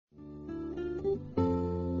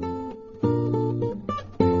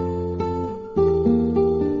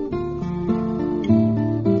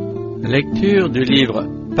Lecture du livre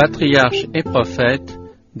Patriarches et Prophètes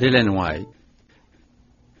d'Ellen White.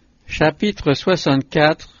 Chapitre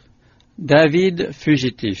 64. David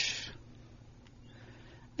fugitif.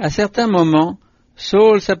 À certains moments,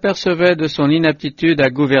 Saul s'apercevait de son inaptitude à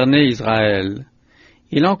gouverner Israël.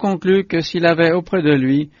 Il en conclut que s'il avait auprès de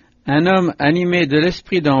lui un homme animé de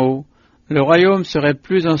l'esprit d'en haut, le royaume serait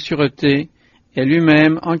plus en sûreté et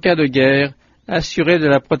lui-même, en cas de guerre, assuré de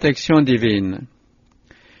la protection divine.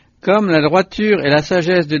 Comme la droiture et la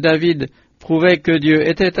sagesse de David prouvaient que Dieu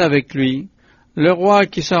était avec lui, le roi,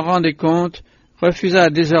 qui s'en rendait compte,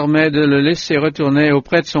 refusa désormais de le laisser retourner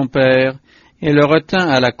auprès de son père et le retint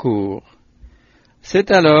à la cour.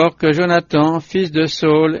 C'est alors que Jonathan, fils de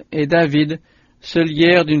Saul, et David se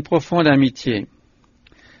lièrent d'une profonde amitié.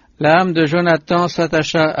 L'âme de Jonathan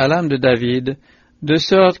s'attacha à l'âme de David, de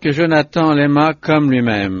sorte que Jonathan l'aima comme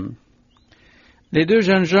lui-même. Les deux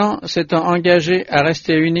jeunes gens s'étant engagés à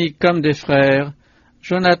rester unis comme des frères,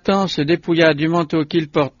 Jonathan se dépouilla du manteau qu'il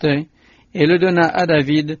portait et le donna à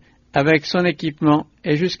David avec son équipement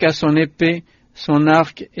et jusqu'à son épée, son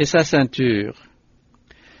arc et sa ceinture.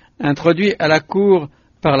 Introduit à la cour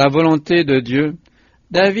par la volonté de Dieu,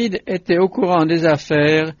 David était au courant des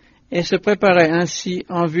affaires et se préparait ainsi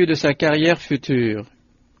en vue de sa carrière future.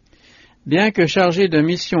 Bien que chargé de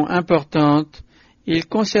missions importantes, il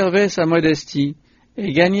conservait sa modestie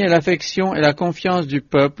et gagnait l'affection et la confiance du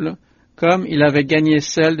peuple, comme il avait gagné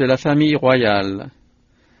celle de la famille royale.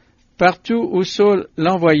 Partout où Saul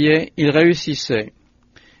l'envoyait, il réussissait,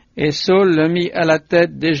 et Saul le mit à la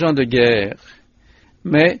tête des gens de guerre.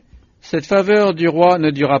 Mais cette faveur du roi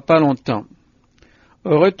ne dura pas longtemps.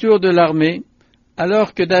 Au retour de l'armée,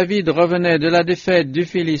 alors que David revenait de la défaite du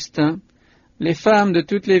Philistin, les femmes de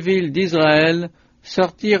toutes les villes d'Israël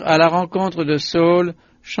sortirent à la rencontre de Saul,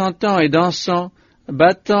 chantant et dansant,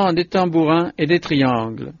 battant des tambourins et des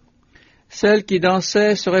triangles. Celles qui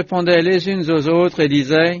dansaient se répondaient les unes aux autres et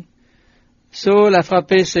disaient « Saul a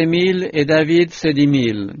frappé ses 1000 et David ses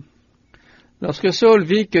 10 000. » Lorsque Saul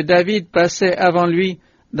vit que David passait avant lui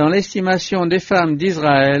dans l'estimation des femmes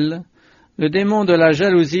d'Israël, le démon de la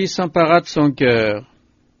jalousie s'empara de son cœur.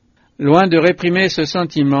 Loin de réprimer ce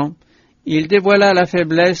sentiment, il dévoila la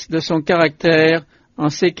faiblesse de son caractère en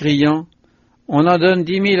s'écriant « On en donne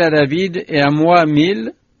 10 000 à David et à moi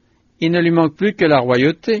 1000, il ne lui manque plus que la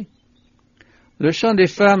royauté. » Le chant des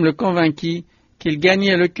femmes le convainquit qu'il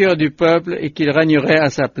gagnait le cœur du peuple et qu'il régnerait à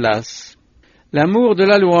sa place. L'amour de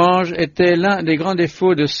la louange était l'un des grands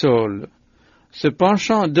défauts de Saul. Ce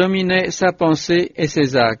penchant dominait sa pensée et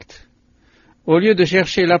ses actes. Au lieu de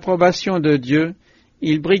chercher l'approbation de Dieu,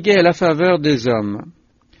 il briguait la faveur des hommes.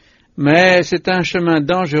 Mais c'est un chemin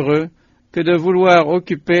dangereux que de vouloir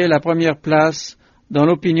occuper la première place dans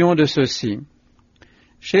l'opinion de ceux-ci.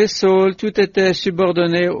 Chez Saul, tout était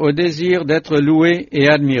subordonné au désir d'être loué et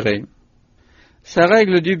admiré. Sa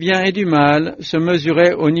règle du bien et du mal se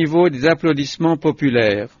mesurait au niveau des applaudissements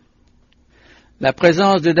populaires. La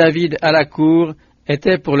présence de David à la cour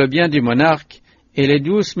était pour le bien du monarque, et les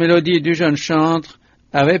douces mélodies du jeune chantre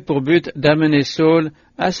avaient pour but d'amener Saul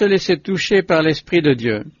à se laisser toucher par l'Esprit de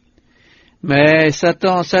Dieu. Mais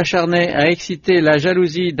Satan s'acharnait à exciter la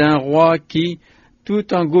jalousie d'un roi qui,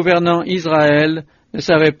 tout en gouvernant Israël, ne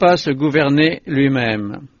savait pas se gouverner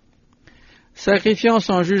lui-même. Sacrifiant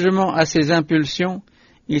son jugement à ses impulsions,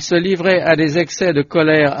 il se livrait à des excès de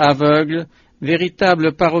colère aveugle,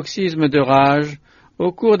 véritable paroxysme de rage,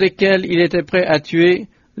 au cours desquels il était prêt à tuer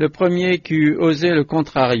le premier qui eût osé le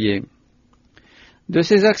contrarier. De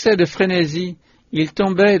ces accès de frénésie, il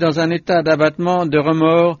tombait dans un état d'abattement, de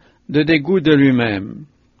remords, de dégoût de lui-même.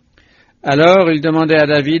 Alors il demandait à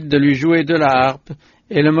David de lui jouer de la harpe,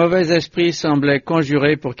 et le mauvais esprit semblait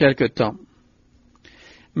conjuré pour quelque temps.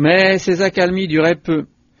 Mais ces accalmies duraient peu.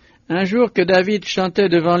 Un jour que David chantait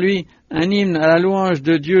devant lui un hymne à la louange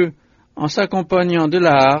de Dieu en s'accompagnant de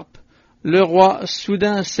la harpe, le roi,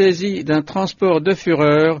 soudain saisi d'un transport de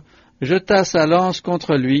fureur, jeta sa lance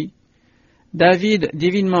contre lui. David,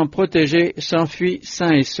 divinement protégé, s'enfuit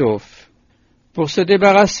sain et sauf. Pour se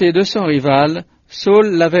débarrasser de son rival,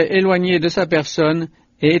 Saul l'avait éloigné de sa personne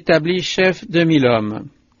et établi chef de 1000 hommes.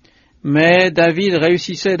 Mais David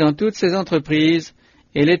réussissait dans toutes ses entreprises,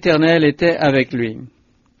 et l'Éternel était avec lui.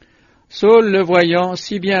 Saul, le voyant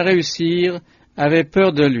si bien réussir, avait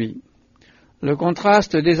peur de lui. Le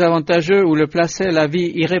contraste désavantageux où le plaçait la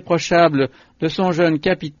vie irréprochable de son jeune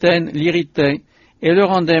capitaine l'irritait et le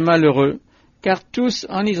rendait malheureux, car tous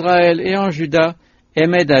en Israël et en Juda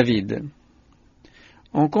aimaient David.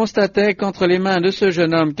 On constatait qu'entre les mains de ce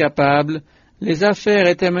jeune homme capable, les affaires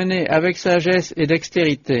étaient menées avec sagesse et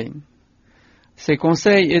dextérité. Ses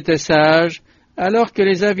conseils étaient sages, alors que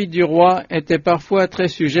les avis du roi étaient parfois très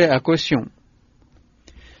sujets à caution.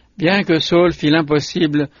 Bien que Saül fit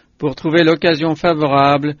l'impossible pour trouver l'occasion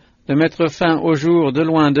favorable de mettre fin au jour de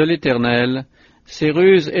loin de l'Éternel, ses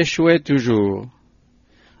ruses échouaient toujours.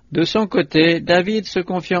 De son côté, David, se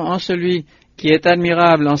confiant en celui qui est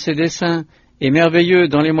admirable en ses desseins et merveilleux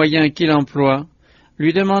dans les moyens qu'il emploie,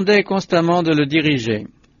 lui demandait constamment de le diriger.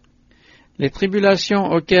 Les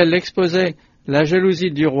tribulations auxquelles l'exposait la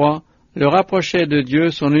jalousie du roi le rapprochaient de Dieu,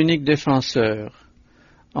 son unique défenseur.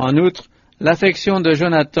 En outre, l'affection de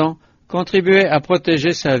Jonathan contribuait à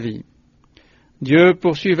protéger sa vie. Dieu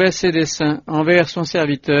poursuivait ses desseins envers son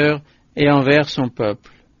serviteur et envers son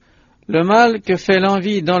peuple. Le mal que fait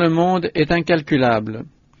l'envie dans le monde est incalculable.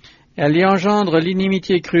 Elle y engendre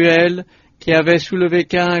l'inimitié cruelle qui avait soulevé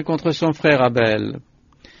Caïn contre son frère Abel.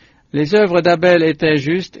 Les œuvres d'Abel étaient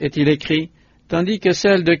justes, est-il écrit, tandis que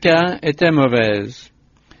celles de Caïn étaient mauvaises.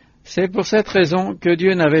 C'est pour cette raison que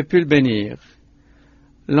Dieu n'avait pu le bénir.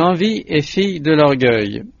 L'envie est fille de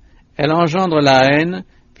l'orgueil. Elle engendre la haine,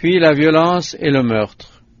 puis la violence et le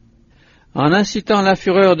meurtre. En incitant la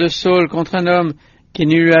fureur de Saül contre un homme qui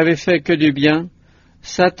ne lui avait fait que du bien,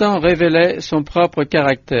 Satan révélait son propre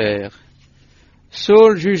caractère.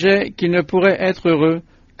 Saül jugeait qu'il ne pourrait être heureux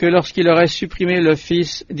que lorsqu'il aurait supprimé le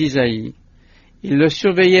fils d'Isaïe. Il le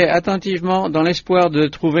surveillait attentivement dans l'espoir de le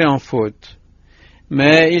trouver en faute.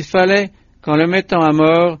 Mais il fallait qu'en le mettant à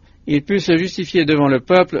mort, il pût se justifier devant le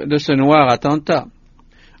peuple de ce noir attentat.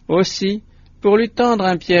 Aussi, pour lui tendre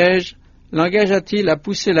un piège, l'engagea-t-il à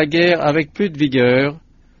pousser la guerre avec plus de vigueur,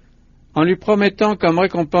 en lui promettant comme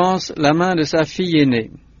récompense la main de sa fille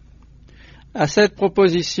aînée. À cette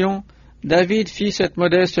proposition, David fit cette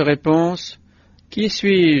modeste réponse: « Qui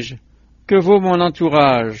suis-je? Que vaut mon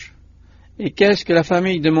entourage? Et qu'est-ce que la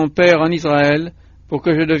famille de mon père en Israël pour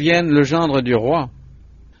que je devienne le gendre du roi ?»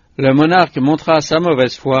 Le monarque montra sa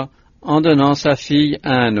mauvaise foi en donnant sa fille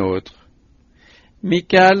à un autre.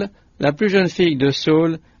 Michal, la plus jeune fille de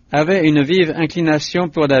Saül, avait une vive inclination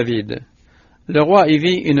pour David. Le roi y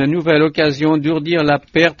vit une nouvelle occasion d'ourdir la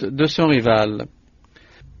perte de son rival.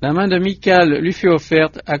 La main de Michal lui fut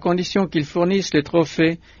offerte à condition qu'il fournisse les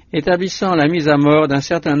trophées établissant la mise à mort d'un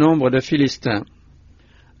certain nombre de Philistins.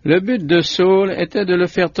 Le but de Saül était de le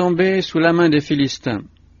faire tomber sous la main des Philistins.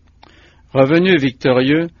 Revenu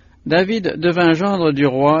victorieux, David devint gendre du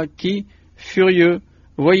roi qui, furieux,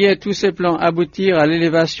 voyait tous ses plans aboutir à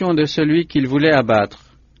l'élévation de celui qu'il voulait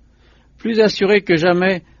abattre. Plus assuré que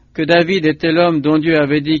jamais que David était l'homme dont Dieu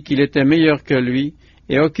avait dit qu'il était meilleur que lui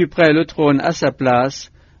et occuperait le trône à sa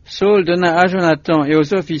place, Saül donna à Jonathan et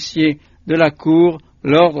aux officiers de la cour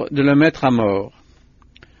l'ordre de le mettre à mort.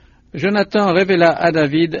 Jonathan révéla à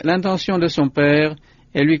David l'intention de son père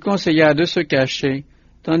et lui conseilla de se cacher,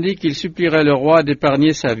 tandis qu'il supplierait le roi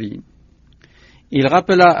d'épargner sa vie. Il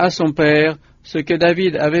rappela à son père ce que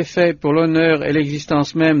David avait fait pour l'honneur et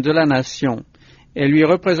l'existence même de la nation, et lui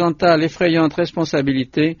représenta l'effrayante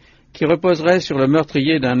responsabilité qui reposerait sur le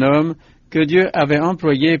meurtrier d'un homme que Dieu avait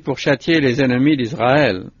employé pour châtier les ennemis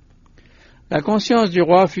d'Israël. La conscience du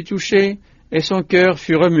roi fut touchée et son cœur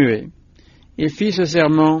fut remué. Il fit ce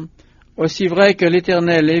serment: « Aussi vrai que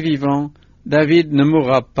l'Éternel est vivant, David ne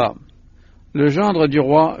mourra pas. » Le gendre du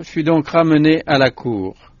roi fut donc ramené à la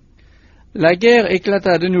cour. La guerre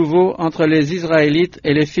éclata de nouveau entre les Israélites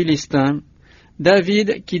et les Philistins.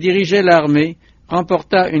 David, qui dirigeait l'armée,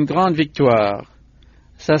 remporta une grande victoire.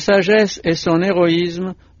 Sa sagesse et son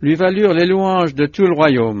héroïsme lui valurent les louanges de tout le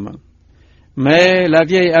royaume. Mais la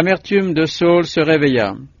vieille amertume de Saül se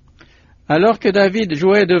réveilla. Alors que David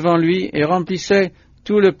jouait devant lui et remplissait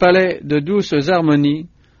tout le palais de douces harmonies,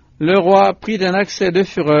 le roi, pris d'un accès de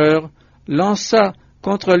fureur, lança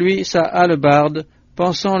contre lui sa hallebarde,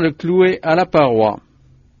 pensant le clouer à la paroi.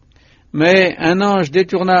 Mais un ange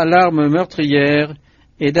détourna l'arme meurtrière,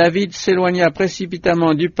 et David s'éloigna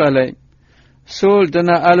précipitamment du palais. Saül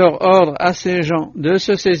donna alors ordre à ses gens de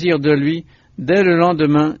se saisir de lui dès le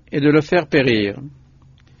lendemain et de le faire périr.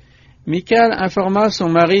 Michal informa son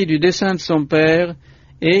mari du dessein de son père,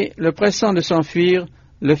 et, le pressant de s'enfuir,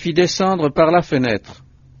 le fit descendre par la fenêtre.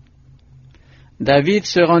 David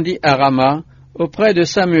se rendit à Rama, auprès de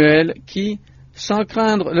Samuel, qui, sans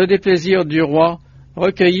craindre le déplaisir du roi,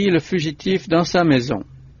 recueillit le fugitif dans sa maison.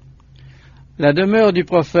 La demeure du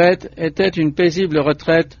prophète était une paisible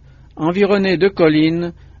retraite, environnée de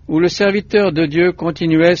collines, où le serviteur de Dieu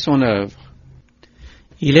continuait son œuvre.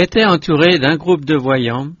 Il était entouré d'un groupe de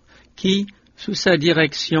voyants, qui, sous sa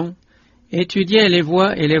direction, étudiaient les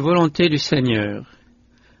voies et les volontés du Seigneur.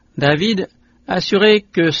 David, assuré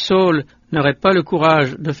que Saül n'aurait pas le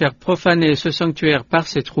courage de faire profaner ce sanctuaire par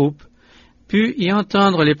ses troupes, put y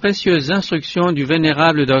entendre les précieuses instructions du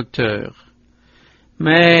vénérable docteur.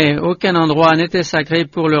 Mais aucun endroit n'était sacré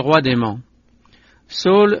pour le roi démon.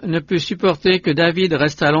 Saul ne put supporter que David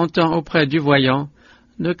restât longtemps auprès du voyant,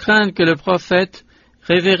 de craindre que le prophète,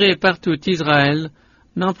 révéré par tout Israël,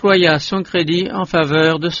 n'employât son crédit en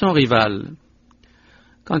faveur de son rival.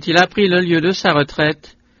 Quand il apprit le lieu de sa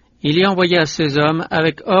retraite, il y envoya ses hommes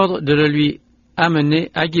avec ordre de le lui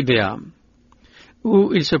amener à Gibéa,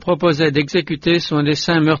 où il se proposait d'exécuter son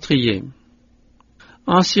dessein meurtrier.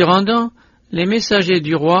 En s'y rendant, les messagers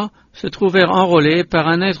du roi se trouvèrent enrôlés par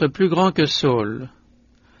un être plus grand que Saul.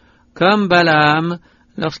 Comme Balaam,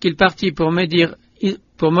 lorsqu'il partit pour maudire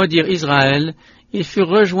Israël, ils furent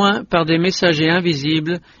rejoints par des messagers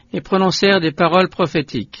invisibles et prononcèrent des paroles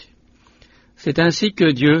prophétiques. C'est ainsi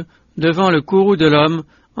que Dieu, devant le courroux de l'homme,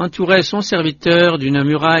 entourait son serviteur d'une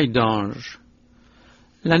muraille d'anges.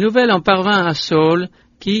 La nouvelle en parvint à Saul,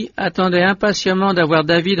 qui attendait impatiemment d'avoir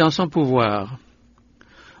David en son pouvoir.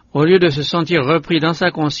 Au lieu de se sentir repris dans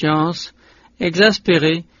sa conscience,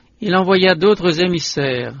 exaspéré, il envoya d'autres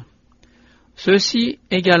émissaires. Ceux-ci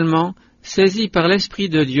également, saisis par l'Esprit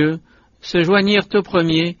de Dieu, se joignirent au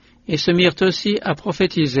premier et se mirent aussi à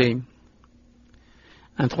prophétiser.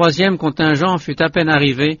 Un troisième contingent fut à peine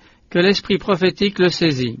arrivé que l'esprit prophétique le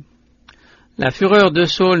saisit. La fureur de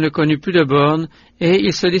Saul ne connut plus de bornes et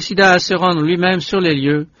il se décida à se rendre lui-même sur les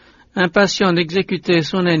lieux, impatient d'exécuter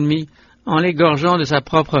son ennemi en l'égorgeant de sa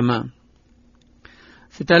propre main.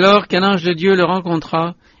 C'est alors qu'un ange de Dieu le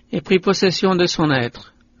rencontra et prit possession de son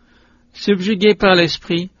être. Subjugué par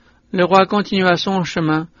l'esprit, le roi continua son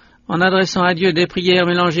chemin en adressant à Dieu des prières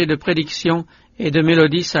mélangées de prédictions et de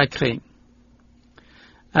mélodies sacrées.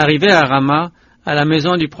 Arrivé à Rama, à la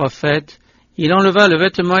maison du prophète, il enleva le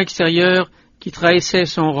vêtement extérieur qui trahissait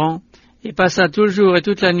son rang et passa tout le jour et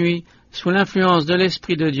toute la nuit sous l'influence de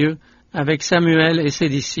l'Esprit de Dieu avec Samuel et ses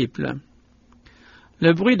disciples.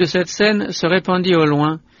 Le bruit de cette scène se répandit au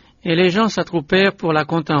loin et les gens s'attroupèrent pour la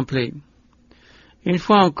contempler. Une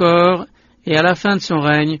fois encore, et à la fin de son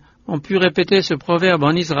règne, on put répéter ce proverbe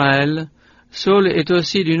en Israël, « Saul est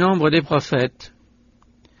aussi du nombre des prophètes ».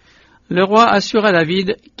 Le roi assura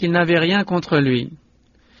David qu'il n'avait rien contre lui.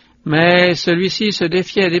 Mais celui-ci se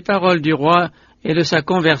défiait des paroles du roi et de sa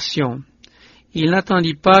conversion. Il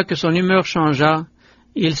n'attendit pas que son humeur changeât,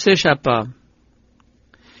 il s'échappa.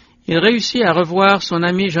 Il réussit à revoir son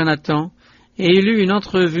ami Jonathan et il eut une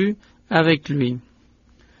entrevue avec lui.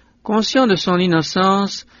 Conscient de son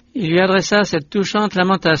innocence, il lui adressa cette touchante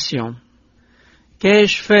lamentation. «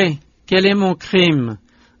 Qu'ai-je fait? Quel est mon crime?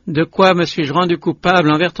 De quoi me suis-je rendu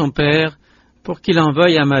coupable envers ton père pour qu'il en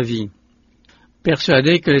veuille à ma vie ?»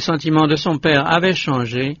 Persuadé que les sentiments de son père avaient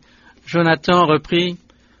changé, Jonathan reprit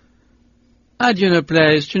 « À Dieu ne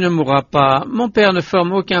plaise, tu ne mourras pas. Mon père ne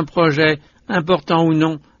forme aucun projet, important ou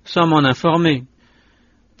non, sans m'en informer.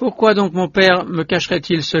 Pourquoi donc mon père me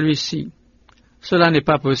cacherait-il celui-ci? Cela n'est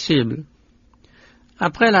pas possible. »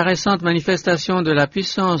 Après la récente manifestation de la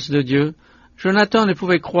puissance de Dieu, Jonathan ne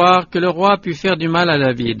pouvait croire que le roi pût faire du mal à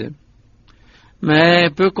David. Mais,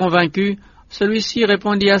 peu convaincu, celui-ci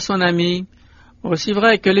répondit à son ami, « Aussi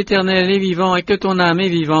vrai que l'Éternel est vivant et que ton âme est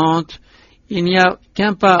vivante, il n'y a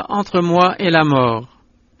qu'un pas entre moi et la mort. »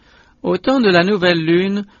 Au temps de la nouvelle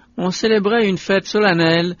lune, on célébrait une fête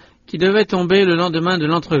solennelle qui devait tomber le lendemain de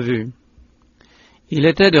l'entrevue. Il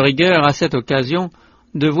était de rigueur à cette occasion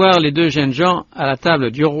de voir les deux jeunes gens à la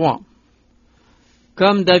table du roi.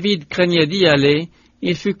 Comme David craignait d'y aller,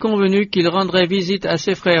 il fut convenu qu'il rendrait visite à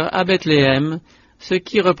ses frères à Bethléem, ce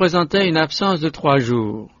qui représentait une absence de 3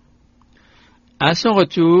 jours. À son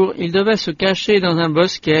retour, il devait se cacher dans un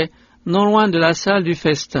bosquet non loin de la salle du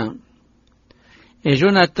festin. Et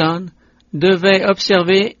Jonathan devait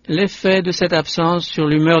observer l'effet de cette absence sur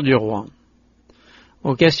l'humeur du roi.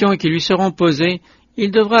 Aux questions qui lui seront posées, il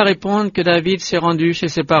devra répondre que David s'est rendu chez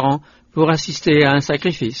ses parents pour assister à un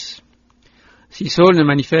sacrifice. Si Saul ne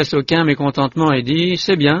manifeste aucun mécontentement et dit «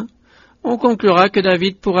 C'est bien », on conclura que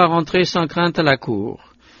David pourra rentrer sans crainte à la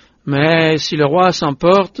cour. Mais si le roi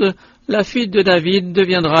s'emporte, la fuite de David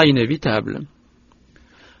deviendra inévitable.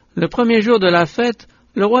 Le premier jour de la fête,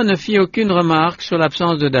 le roi ne fit aucune remarque sur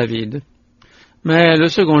l'absence de David. Mais le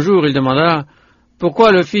second jour, il demanda «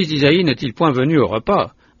 Pourquoi le fils d'Isaïe n'est-il point venu au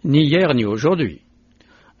repas, ni hier ni aujourd'hui ?»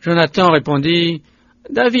 Jonathan répondit «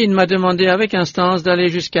 David m'a demandé avec instance d'aller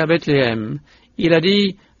jusqu'à Bethléem. Il a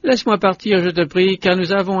dit « Laisse-moi partir, je te prie, car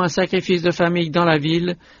nous avons un sacrifice de famille dans la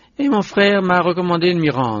ville, et mon frère m'a recommandé de m'y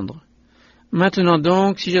rendre. Maintenant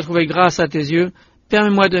donc, si j'ai trouvé grâce à tes yeux,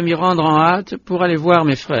 permets-moi de m'y rendre en hâte pour aller voir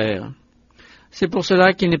mes frères. » C'est pour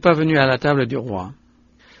cela qu'il n'est pas venu à la table du roi.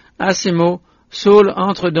 À ces mots, Saul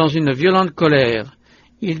entre dans une violente colère.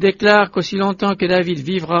 Il déclare qu'aussi longtemps que David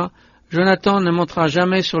vivra, Jonathan ne montera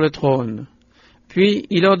jamais sur le trône. Puis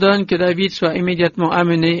il ordonne que David soit immédiatement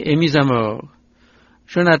amené et mis à mort.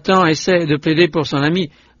 Jonathan essaie de plaider pour son ami.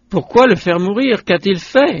 Pourquoi le faire mourir? Qu'a-t-il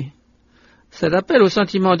fait? Cet appel au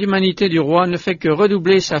sentiment d'humanité du roi ne fait que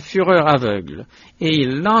redoubler sa fureur aveugle, et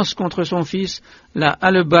il lance contre son fils la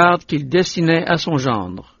hallebarde qu'il destinait à son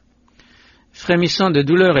gendre. Frémissant de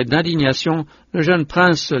douleur et d'indignation, le jeune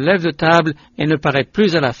prince se lève de table et ne paraît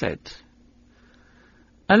plus à la fête.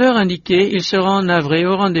 À l'heure indiquée, il se rend navré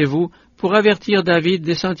au rendez-vous pour avertir David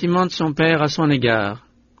des sentiments de son père à son égard.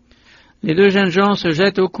 Les deux jeunes gens se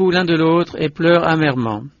jettent au cou l'un de l'autre et pleurent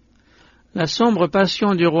amèrement. La sombre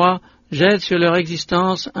passion du roi jette sur leur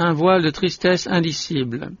existence un voile de tristesse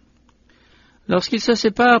indicible. Lorsqu'ils se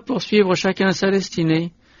séparent pour suivre chacun sa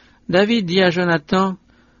destinée, David dit à Jonathan,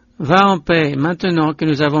 « Va en paix, maintenant que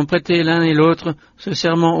nous avons prêté l'un et l'autre ce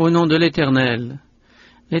serment au nom de l'Éternel.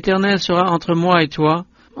 L'Éternel sera entre moi et toi,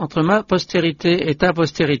 entre ma postérité et ta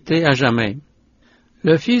postérité à jamais. »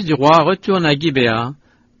 Le fils du roi retourne à Gibéa,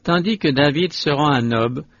 tandis que David se rend à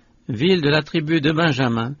Nob, ville de la tribu de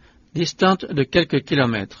Benjamin, distante de quelques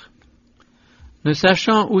kilomètres. Ne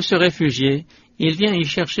sachant où se réfugier, il vient y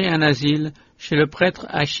chercher un asile chez le prêtre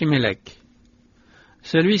Achimélec.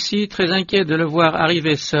 Celui-ci, très inquiet de le voir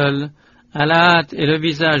arriver seul, à la hâte et le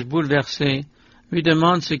visage bouleversé, lui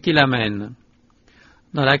demande ce qui l'amène.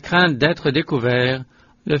 Dans la crainte d'être découvert,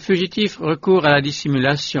 le fugitif recourt à la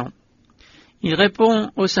dissimulation. Il répond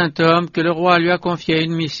au saint homme que le roi lui a confié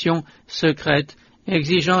une mission secrète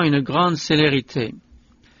exigeant une grande célérité.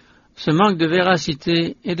 Ce manque de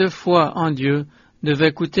véracité et de foi en Dieu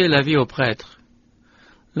devait coûter la vie au prêtre.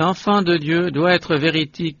 L'enfant de Dieu doit être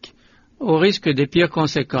véridique au risque des pires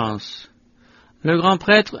conséquences. Le grand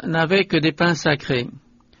prêtre n'avait que des pains sacrés.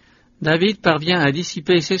 David parvient à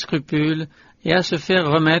dissiper ses scrupules et à se faire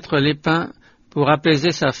remettre les pains pour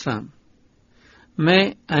apaiser sa faim.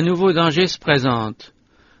 Mais un nouveau danger se présente.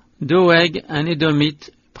 Doeg, un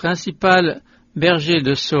Édomite, principal berger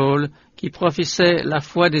de Saul, qui professait la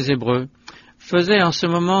foi des Hébreux, faisait en ce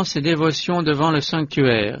moment ses dévotions devant le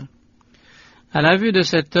sanctuaire. À la vue de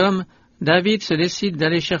cet homme, David se décide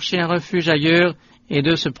d'aller chercher un refuge ailleurs et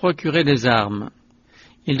de se procurer des armes.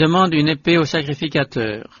 Il demande une épée au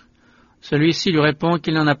sacrificateur. Celui-ci lui répond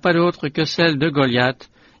qu'il n'en a pas d'autre que celle de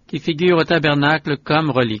Goliath, qui figure au tabernacle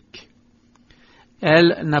comme relique. «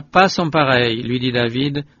 Elle n'a pas son pareil, lui dit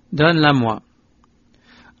David, donne-la-moi. »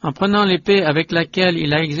 En prenant l'épée avec laquelle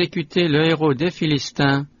il a exécuté le héros des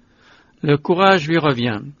Philistins, le courage lui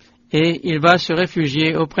revient, et il va se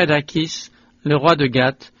réfugier auprès d'Achis, le roi de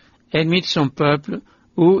Gath, ennemi de son peuple,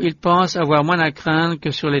 où il pense avoir moins à craindre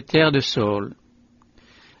que sur les terres de Saul.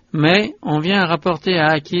 Mais on vient rapporter à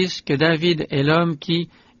Achis que David est l'homme qui,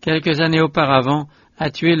 quelques années auparavant, a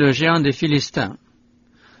tué le géant des Philistins.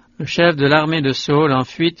 Le chef de l'armée de Saul, en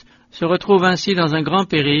fuite, se retrouve ainsi dans un grand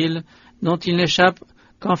péril dont il n'échappe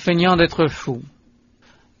qu'en feignant d'être fou.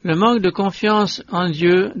 Le manque de confiance en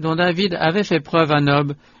Dieu dont David avait fait preuve à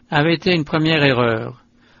Nob avait été une première erreur.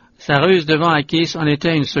 Sa ruse devant Achis en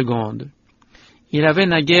était une seconde. Il avait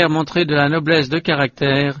naguère montré de la noblesse de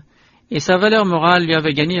caractère, et sa valeur morale lui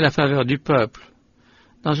avait gagné la faveur du peuple.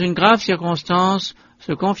 Dans une grave circonstance,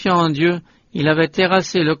 se confiant en Dieu, il avait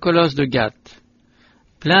terrassé le colosse de Gath.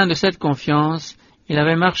 Plein de cette confiance, il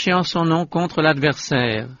avait marché en son nom contre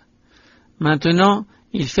l'adversaire. Maintenant,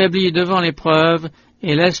 il faiblit devant l'épreuve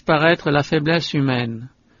et laisse paraître la faiblesse humaine.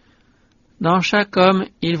 Dans chaque homme,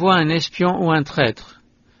 il voit un espion ou un traître.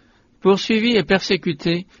 Poursuivi et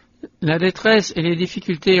persécuté, la détresse et les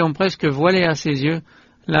difficultés ont presque voilé à ses yeux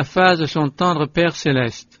la face de son tendre Père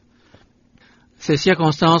céleste. Ces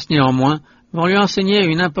circonstances, néanmoins, vont lui enseigner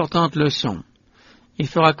une importante leçon. Il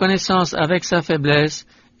fera connaissance avec sa faiblesse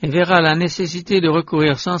et verra la nécessité de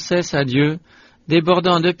recourir sans cesse à Dieu,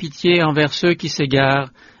 débordant de pitié envers ceux qui s'égarent,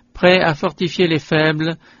 prêt à fortifier les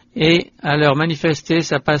faibles et à leur manifester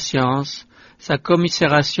sa patience, sa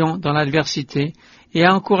commisération dans l'adversité et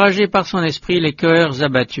à encourager par son esprit les cœurs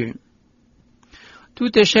abattus.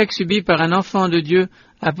 Tout échec subi par un enfant de Dieu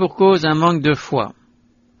a pour cause un manque de foi.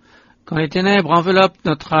 Quand les ténèbres enveloppent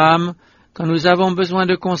notre âme, quand nous avons besoin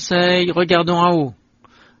de conseils, regardons en haut.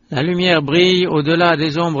 La lumière brille au-delà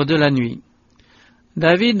des ombres de la nuit.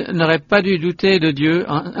 David n'aurait pas dû douter de Dieu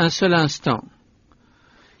un seul instant.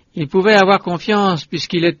 Il pouvait avoir confiance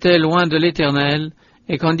puisqu'il était loin de l'Éternel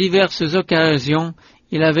et qu'en diverses occasions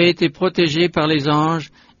il avait été protégé par les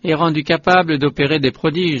anges et rendu capable d'opérer des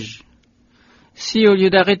prodiges. Si, au lieu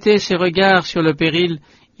d'arrêter ses regards sur le péril,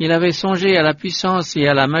 il avait songé à la puissance et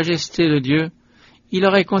à la majesté de Dieu, il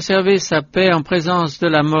aurait conservé sa paix en présence de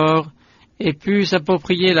la mort et pu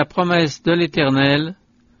s'approprier la promesse de l'Éternel.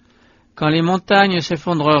 Quand les montagnes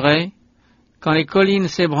s'effondreraient, quand les collines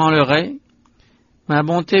s'ébranleraient, ma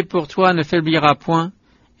bonté pour toi ne faiblira point,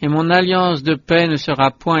 et mon alliance de paix ne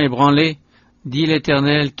sera point ébranlée, dit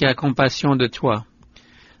l'Éternel qui a compassion de toi.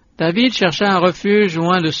 David chercha un refuge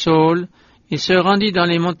loin de Saul, et se rendit dans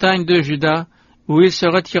les montagnes de Juda, où il se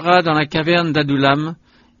retira dans la caverne d'Adullam,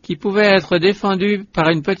 qui pouvait être défendue par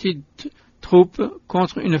une petite troupe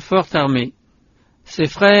contre une forte armée. Ses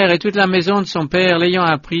frères et toute la maison de son père l'ayant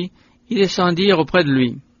appris, y descendirent auprès de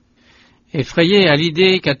lui. Effrayée à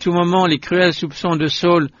l'idée qu'à tout moment les cruels soupçons de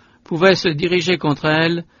Saul pouvaient se diriger contre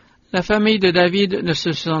elle, la famille de David ne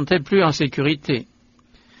se sentait plus en sécurité.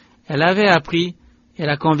 Elle avait appris, et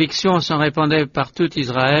la conviction s'en répandait par tout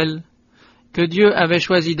Israël, que Dieu avait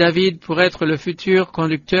choisi David pour être le futur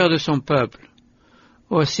conducteur de son peuple.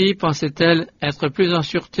 Aussi pensait-elle être plus en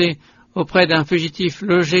sûreté auprès d'un fugitif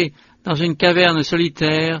logé dans une caverne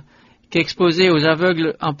solitaire qu'exposé aux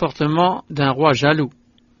aveugles emportements d'un roi jaloux.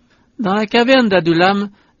 Dans la caverne d'Adullam,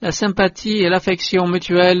 la sympathie et l'affection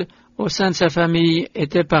mutuelle au sein de sa famille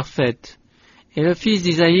étaient parfaites, et le fils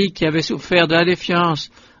d'Isaïe, qui avait souffert de la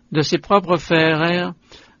défiance de ses propres frères,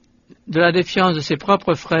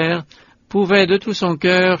 pouvait de tout son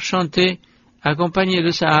cœur chanter, accompagné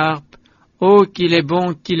de sa harpe, « Oh, qu'il est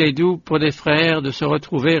bon, qu'il est doux pour des frères de se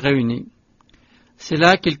retrouver réunis !» C'est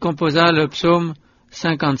là qu'il composa le psaume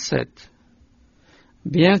 57.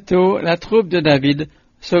 Bientôt, la troupe de David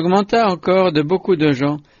s'augmenta encore de beaucoup de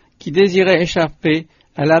gens qui désiraient échapper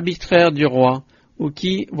à l'arbitraire du roi, ou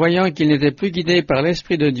qui, voyant qu'il n'était plus guidé par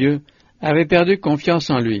l'Esprit de Dieu, avaient perdu confiance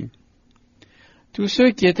en lui. Tous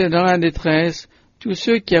ceux qui étaient dans la détresse, tous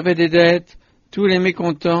ceux qui avaient des dettes, tous les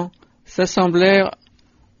mécontents, s'assemblèrent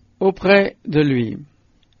auprès de lui.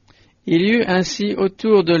 Il y eut ainsi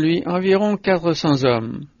autour de lui environ 400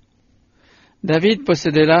 hommes. David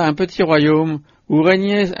possédait là un petit royaume où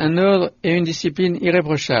régnait un ordre et une discipline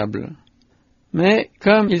irréprochables. Mais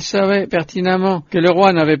comme il savait pertinemment que le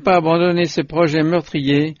roi n'avait pas abandonné ses projets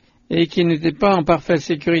meurtriers et qu'il n'était pas en parfaite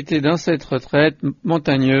sécurité dans cette retraite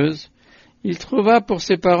montagneuse, il trouva pour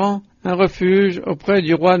ses parents un refuge auprès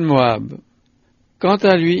du roi de Moab. Quant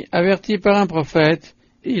à lui, averti par un prophète,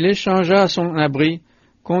 il échangea son abri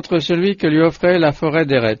contre celui que lui offrait la forêt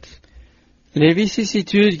d'Héret. Les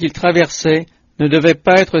vicissitudes qu'il traversait ne devaient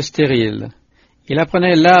pas être stériles. Il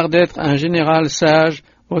apprenait l'art d'être un général sage,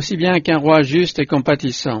 aussi bien qu'un roi juste et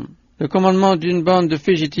compatissant. Le commandement d'une bande de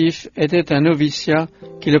fugitifs était un noviciat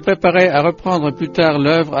qui le préparait à reprendre plus tard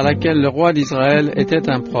l'œuvre à laquelle le roi d'Israël était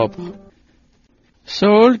impropre.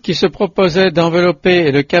 Saul, qui se proposait d'envelopper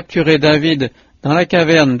et de capturer David dans la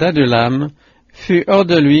caverne d'Adullam, fut hors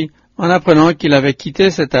de lui en apprenant qu'il avait quitté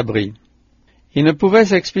cet abri. Il ne pouvait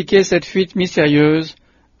s'expliquer cette fuite mystérieuse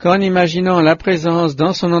qu'en imaginant la présence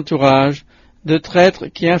dans son entourage de traîtres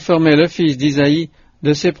qui informaient le fils d'Isaïe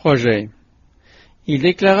de ses projets. Il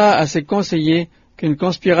déclara à ses conseillers qu'une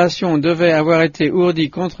conspiration devait avoir été ourdie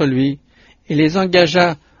contre lui et les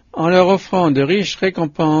engagea, en leur offrant de riches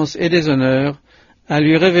récompenses et des honneurs, à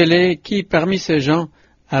lui révéler qui parmi ces gens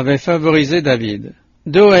avait favorisé David.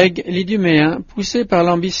 Doeg, l'Iduméen, poussé par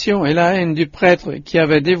l'ambition et la haine du prêtre qui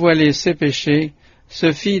avait dévoilé ses péchés,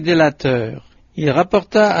 se fit délateur. Il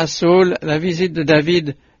rapporta à Saul la visite de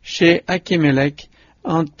David chez Achimélec,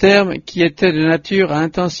 en termes qui étaient de nature à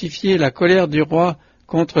intensifier la colère du roi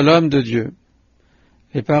contre l'homme de Dieu.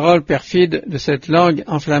 Les paroles perfides de cette langue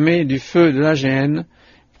enflammée du feu de la géhenne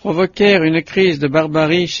provoquèrent une crise de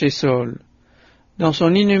barbarie chez Saul. Dans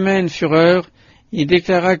son inhumaine fureur, il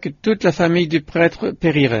déclara que toute la famille du prêtre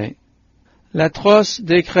périrait. L'atroce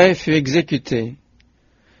décret fut exécuté.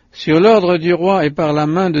 Sur l'ordre du roi et par la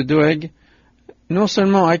main de Doeg, non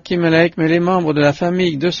seulement Achimélec, mais les membres de la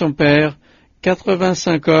famille de son père,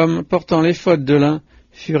 85 hommes portant l'éphod de lin,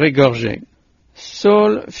 furent égorgés.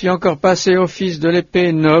 Saul fit encore passer au fils de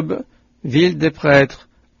l'épée Nob, ville des prêtres,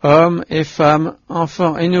 hommes et femmes,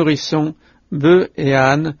 enfants et nourrissons, bœufs et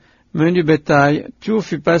ânes, menu bétail, tout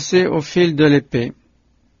fut passé au fil de l'épée.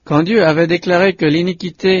 Quand Dieu avait déclaré que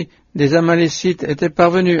l'iniquité des Amalécites était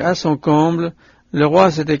parvenue à son comble, le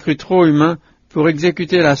roi s'était cru trop humain pour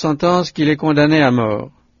exécuter la sentence qui les condamnait à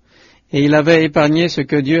mort. Et il avait épargné ce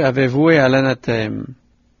que Dieu avait voué à l'anathème.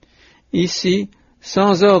 Ici,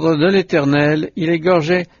 sans ordre de l'Éternel, il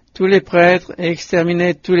égorgeait tous les prêtres et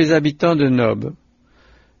exterminait tous les habitants de Nob.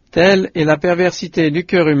 Telle est la perversité du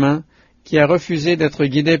cœur humain qui a refusé d'être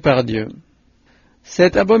guidé par Dieu.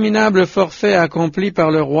 Cet abominable forfait accompli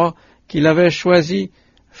par le roi qu'il avait choisi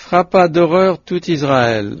frappa d'horreur tout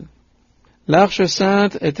Israël. L'Arche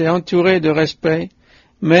sainte était entourée de respect,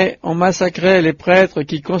 mais on massacrait les prêtres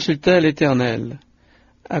qui consultaient l'Éternel.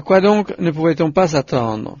 À quoi donc ne pouvait-on pas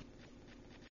s'attendre ?